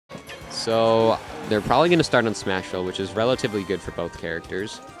So they're probably going to start on Smashville, which is relatively good for both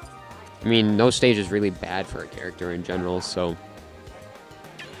characters. I mean, no stage is really bad for a character in general, so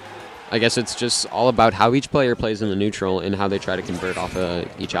I guess it's just all about how each player plays in the neutral and how they try to convert off of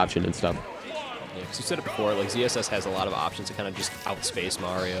each option and stuff. Yeah, because you said it before, like ZSS has a lot of options to kind of just outspace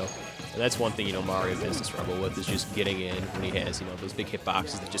Mario. And that's one thing, Mario tends to struggle with is just getting in when he has, those big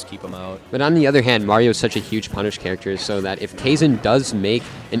hitboxes that just keep him out. But on the other hand, Mario is such a huge punish character, so that if Kasen does make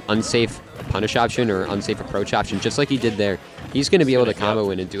an unsafe punish option or unsafe approach option, just like he did there, he's going to be able to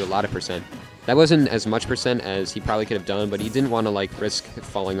combo in and do a lot of percent. That wasn't as much percent as he probably could have done, but he didn't want to risk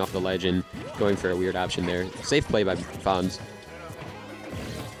falling off the ledge and going for a weird option there. Safe play by Fons.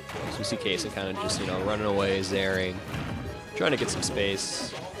 So we see Kasen kind of just, running away, zaring, trying to get some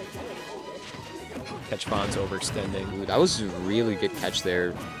space. Catch Fons overextending. Ooh, that was a really good catch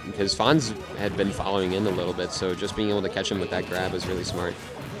there because Fons had been following in a little bit, so just being able to catch him with that grab was really smart.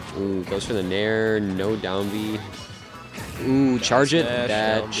 Ooh, goes for the nair, no down B. Ooh, charge it.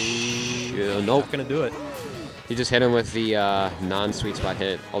 That nope. Not gonna do it. He just hit him with the non-sweet spot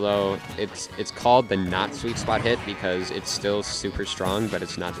hit, although it's called the not sweet spot hit because it's still super strong, but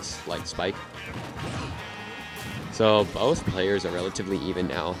it's not this light spike. So both players are relatively even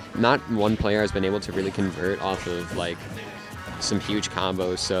now. Not one player has been able to really convert off of some huge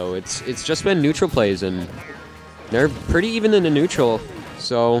combos, so it's just been neutral plays, and they're pretty even in the neutral.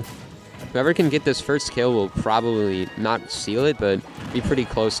 So whoever can get this first kill will probably not seal it, but be pretty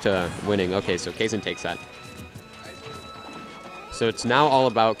close to winning. Okay, so Kasen takes that. So it's now all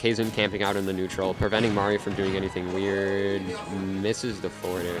about Kasen camping out in the neutral, preventing Mario from doing anything weird. Misses the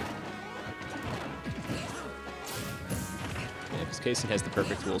forwarder. Yeah, because Kasen has the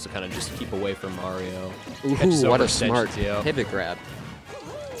perfect tools to kind of just keep away from Mario. Ooh, what a smart pivot grab.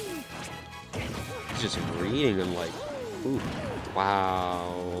 He's just reading him ooh.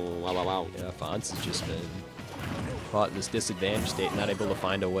 Wow. Wow, wow, wow. Yeah, Fons has just been caught in this disadvantaged state, not able to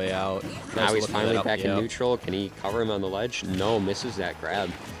find a way out. Now he's finally back in neutral. Can he cover him on the ledge? No, misses that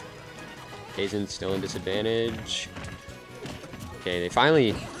grab. Kasen's still in disadvantage. Okay, they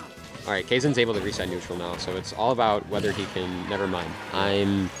finally... Alright, Kasen's able to reset neutral now, so it's all about whether he can... Never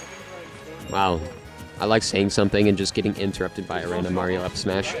mind. Wow. I like saying something and just getting interrupted by a random Mario up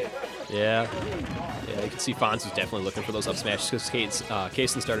smash. Yeah. Yeah, you can see Fons was definitely looking for those up smashes because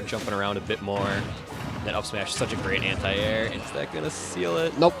Kasen started jumping around a bit more. That up smash is such a great anti-air. Is that going to seal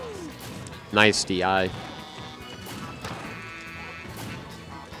it? Nope. Nice DI.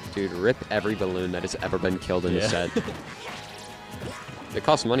 Dude, rip every balloon that has ever been killed in the set. It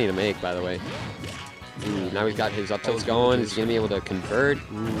costs money to make, by the way. Ooh, now he's got his up tilts going. He's going to be able to convert.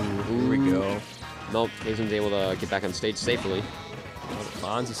 Ooh, here we go. Nope, Kasen's able to get back on stage safely.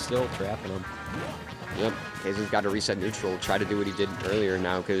 Fons is still trapping him. Yep, Kasen's got to reset neutral, try to do what he did earlier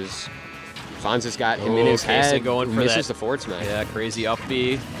now, because Fons has got him in his head, going for misses the forward smash. Yeah, crazy up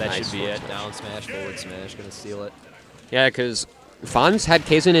B. That Nice should be it. smash. Down smash, forward smash, gonna seal it. Yeah, because Fons had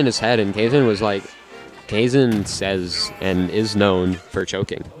Kasen in his head, and Kasen was Kasen says and is known for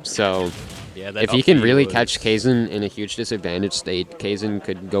choking. So yeah, that if he can really catch Kasen in a huge disadvantage state, Kasen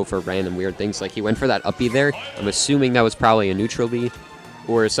could go for random weird things. He went for that up B there. I'm assuming that was probably a neutral B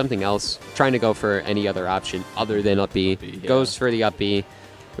or something else, trying to go for any other option other than up B. Yeah. Goes for the up B.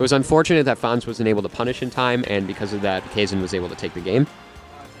 It was unfortunate that Fons wasn't able to punish in time, and because of that, Kasen was able to take the game.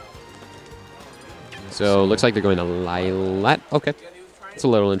 So looks like they're going to Lilat. Okay, it's a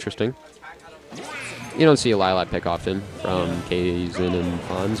little interesting. You don't see a Lilat pick often from Kasen and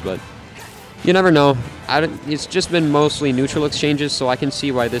Fons, but you never know. It's just been mostly neutral exchanges, so I can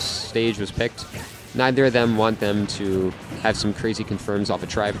see why this stage was picked. Neither of them want them to have some crazy confirms off of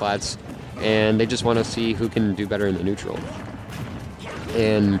triplats, and they just want to see who can do better in the neutral.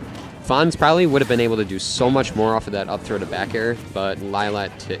 And Fons probably would have been able to do so much more off of that up throw to back air, but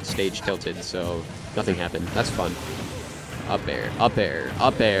Lilat stage tilted, so nothing happened. That's fun. Up air, up air,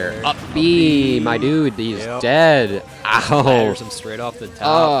 up air, up B, my dude, he's dead. Ow. Ladders him straight off the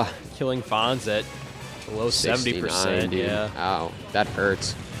top, killing Fons at below 70%. Yeah. Ow, that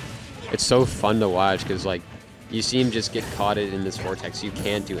hurts. It's so fun to watch because, you see him just get caught in this vortex. You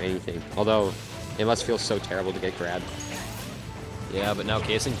can't do anything. Although, it must feel so terrible to get grabbed. Yeah, but now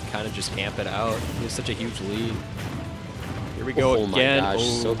Kasen can kind of just camp it out. He has such a huge lead. Here we go again. My gosh,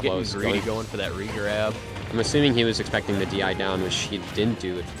 so close. Getting greedy, going for that re-grab. I'm assuming he was expecting the DI down, which he didn't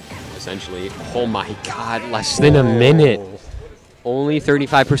do, essentially. Oh my god, less than a minute. Only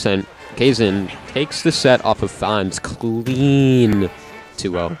 35%. Kasen takes the set off of Fons clean.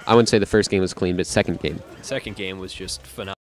 2-0. I wouldn't say the first game was clean, but second game. Second game was just phenomenal.